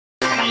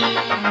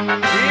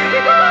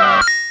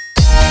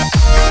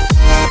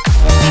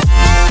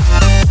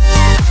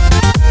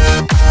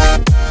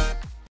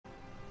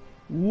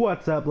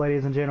What's up,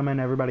 ladies and gentlemen,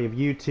 everybody of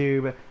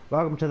YouTube?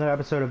 Welcome to another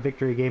episode of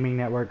Victory Gaming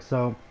Network.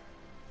 So,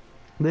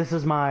 this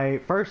is my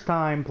first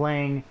time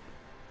playing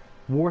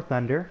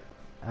WarThunder.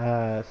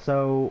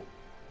 So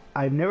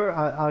I've never,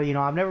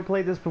 I've never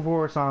played this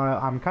before, so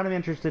I'm kind of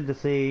interested to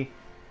see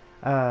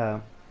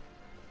how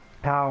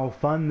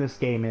fun this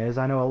game is.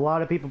 I know a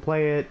lot of people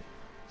play it,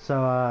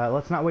 so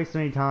let's not waste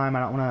any time.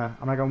 I'm not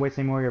gonna waste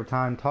any more of your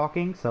time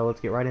talking. So let's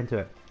get right into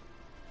it.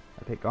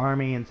 I pick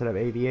Army instead of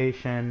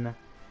Aviation.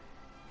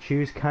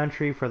 Choose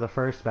country for the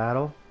first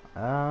battle.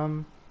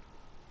 I'm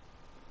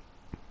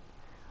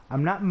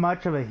not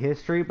much of a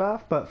history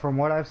buff, but from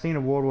what I've seen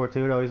of World War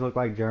II, it always looked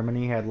like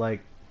Germany had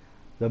like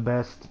the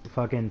best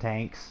fucking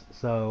tanks.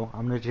 So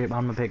I'm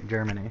gonna pick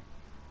Germany.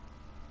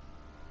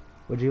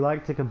 Would you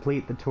like to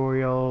complete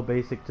tutorial,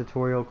 basic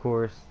tutorial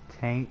course,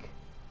 tank?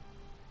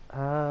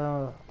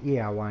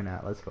 Yeah, why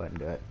not? Let's go ahead and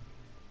do it.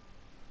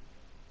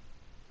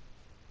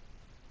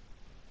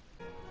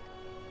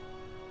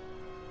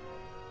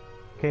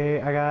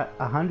 Okay, I got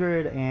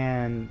 100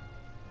 and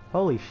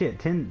holy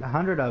shit,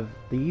 100 of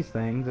these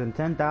things and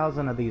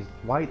 10,000 of these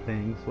white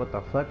things. What the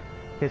fuck?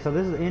 Okay, so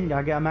this is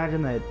I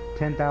imagine that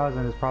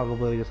 10,000 is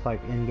probably just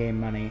like in-game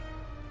money.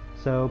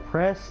 So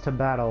press to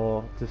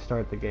battle to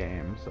start the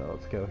game. So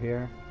let's go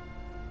here.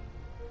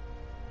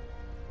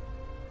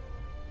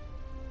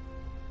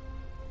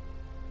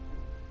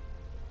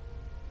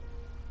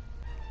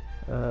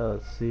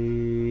 Let's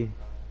see.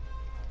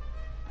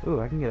 Ooh,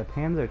 I can get a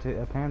Panzer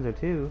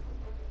too.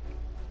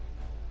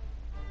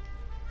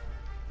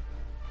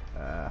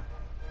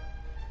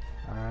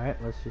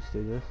 Alright, let's just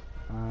do this.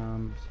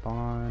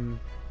 Spawn.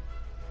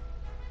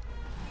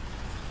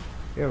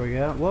 Here we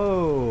go.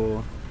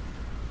 Whoa!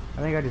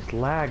 I think I just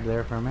lagged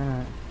there for a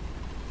minute.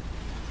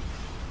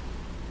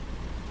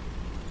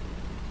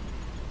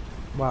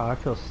 Wow, I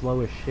feel slow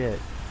as shit.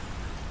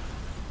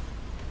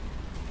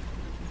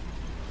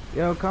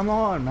 Yo, come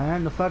on,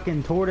 man. The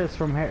fucking tortoise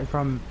from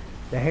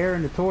the hare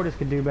and the tortoise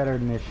could do better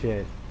than this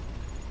shit.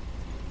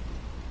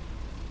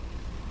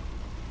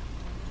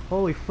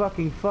 Holy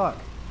fucking fuck.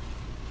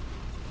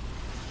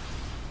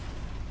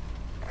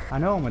 I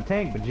know I'm a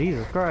tank, but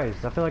Jesus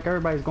Christ, I feel like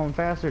everybody's going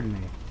faster than me.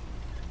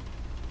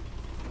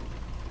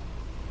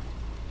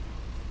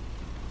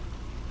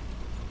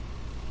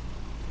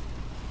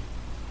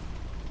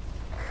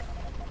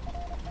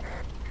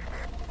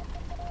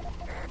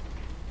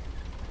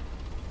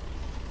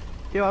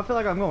 Yo, I feel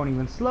like I'm going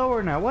even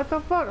slower now. What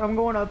the fuck? I'm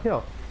going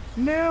uphill.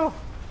 No!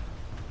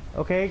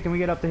 Okay, can we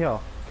get up the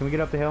hill? Can we get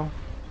up the hill?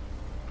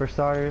 For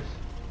starters.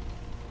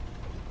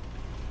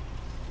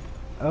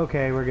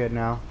 Okay, we're good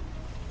now.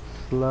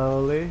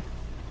 Slowly.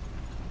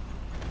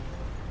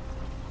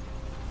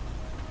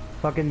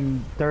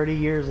 Fucking 30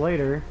 years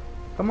later.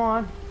 Come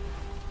on.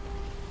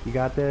 You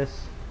got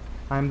this.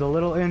 I'm the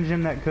little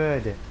engine that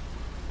could.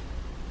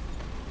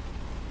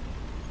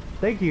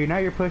 Thank you. Now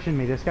you're pushing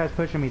me. This guy's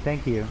pushing me.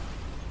 Thank you.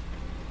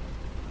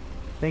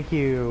 Thank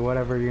you,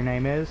 whatever your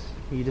name is.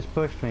 You just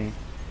pushed me.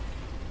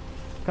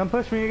 Come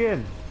push me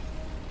again.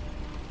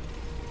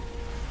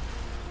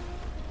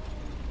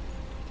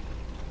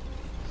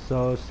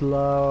 So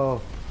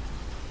slow.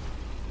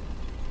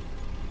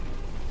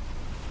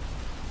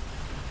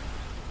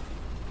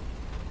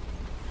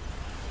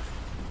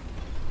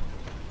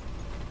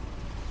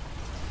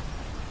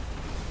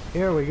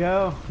 Here we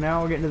go.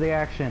 Now we're getting to the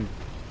action.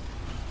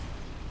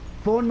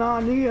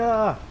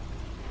 Fonania!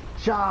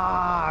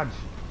 Charge!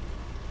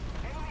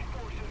 Enemy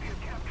forces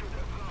have captured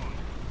that zone.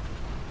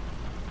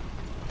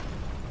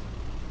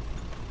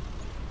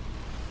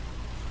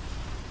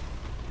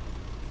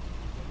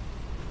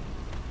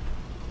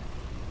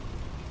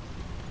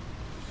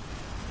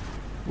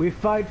 We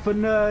fight for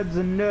nerds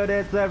and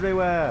nerdettes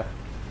everywhere.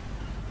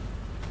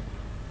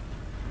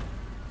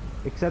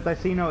 Except I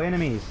see no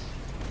enemies.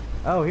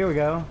 Oh, here we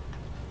go.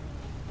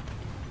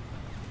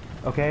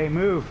 Okay,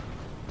 move.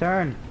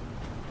 Turn.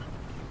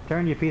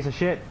 Turn, you piece of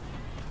shit.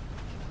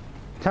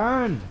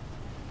 Turn!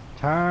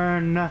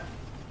 Turn!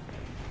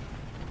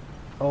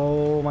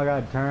 Oh my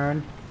god,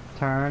 turn.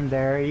 Turn,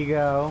 there you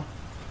go.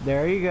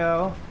 There you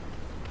go.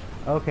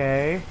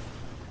 Okay.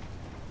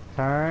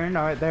 Turn,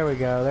 alright, there we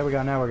go. There we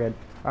go, now we're good.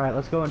 Alright,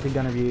 let's go into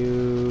gun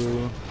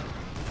review.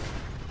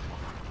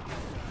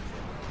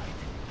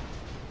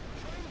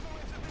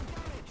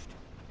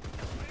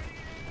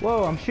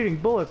 Whoa, I'm shooting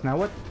bullets now.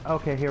 What?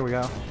 Okay, here we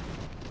go.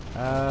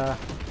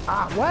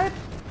 What?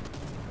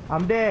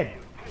 I'm dead.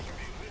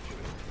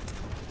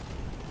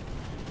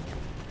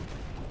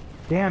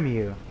 Damn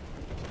you.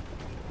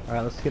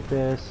 Alright, let's skip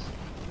this.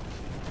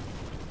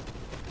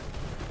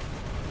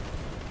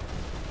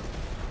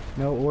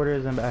 No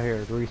orders and out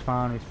here.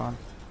 Respawn, respawn.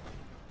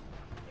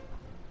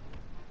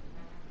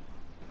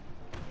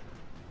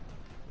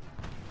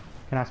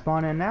 Can I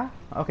spawn in now?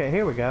 Okay,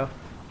 here we go.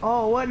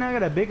 Oh, what? Now I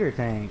got a bigger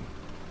tank.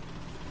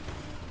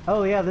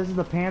 Oh yeah, this is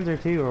the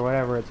Panzer II or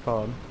whatever it's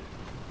called.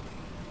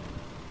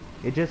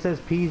 It just says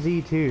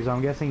PZ2, so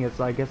I'm guessing it's,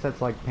 I guess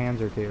that's like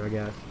Panzer II, I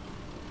guess.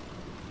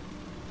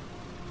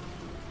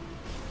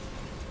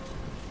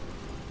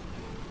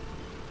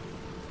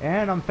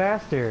 And I'm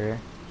faster.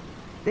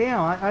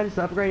 Damn, I just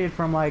upgraded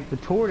from like the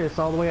tortoise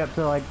all the way up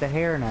to like the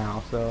hare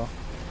now, so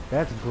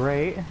that's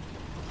great.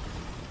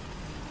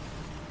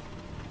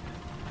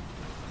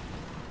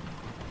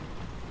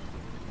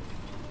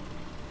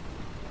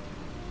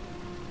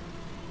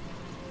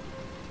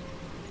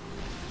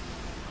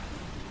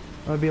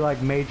 It would be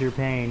like Major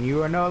Pain.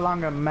 You are no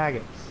longer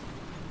maggots.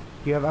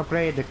 You have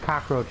upgraded to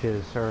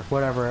cockroaches, or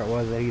whatever it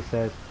was that he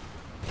says.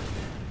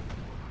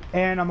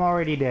 And I'm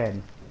already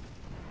dead.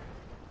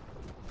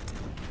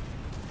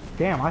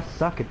 Damn, I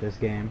suck at this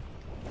game.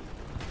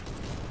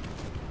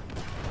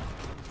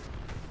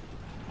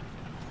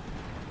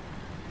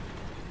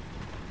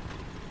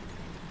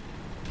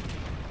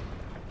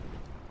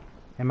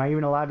 Am I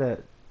even allowed to...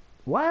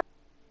 What?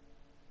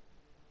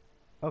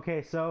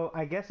 Okay, so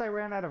I guess I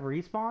ran out of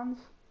respawns?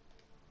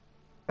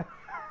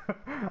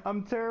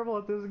 I'm terrible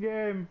at this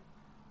game.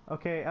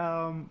 Okay,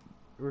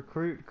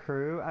 recruit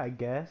crew, I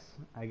guess.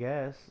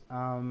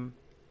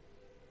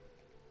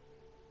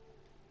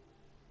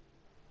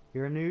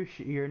 Your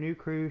new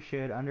crew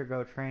should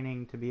undergo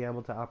training to be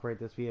able to operate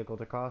this vehicle.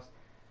 The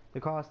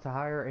cost to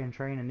hire and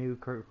train a new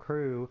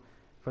crew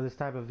for this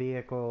type of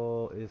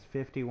vehicle is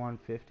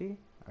 $51.50.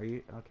 Are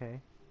you okay?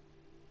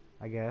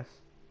 I guess.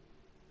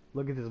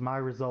 Look at this, my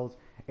results.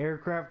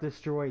 Aircraft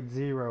destroyed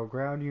 0.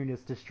 Ground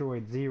units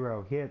destroyed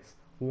 0. Hits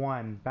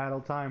 1. Battle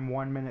time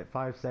 1 minute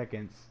 5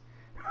 seconds.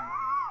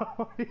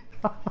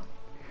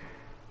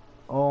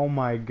 Oh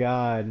my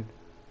god.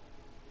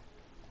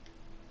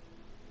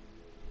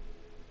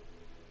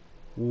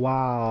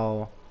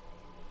 Wow.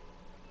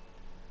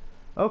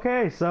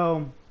 Okay,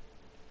 so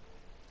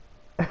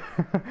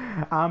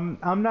I'm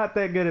not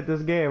that good at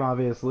this game,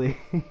 obviously.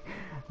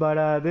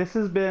 But this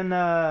has been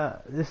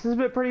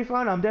pretty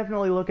fun. I'm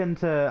definitely looking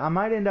to... I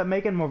might end up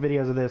making more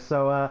videos of this.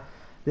 So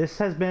this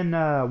has been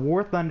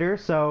WarThunder.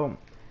 So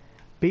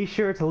be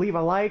sure to leave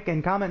a like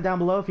and comment down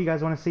below if you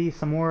guys want to see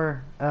some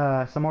more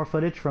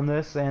footage from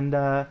this. And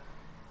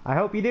I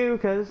hope you do,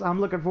 because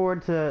I'm looking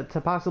forward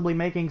to possibly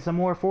making some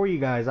more for you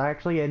guys. I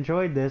actually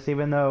enjoyed this,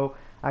 even though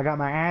I got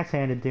my ass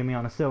handed to me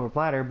on a silver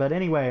platter. But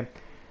anyway,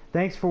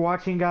 thanks for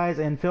watching, guys,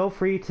 and feel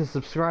free to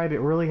subscribe. It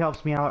really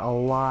helps me out a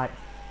lot.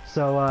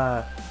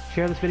 So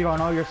share this video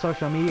on all your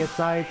social media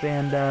sites,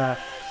 and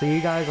see you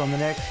guys on the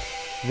next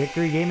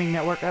Victory Gaming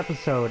Network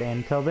episode.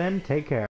 And until then, take care.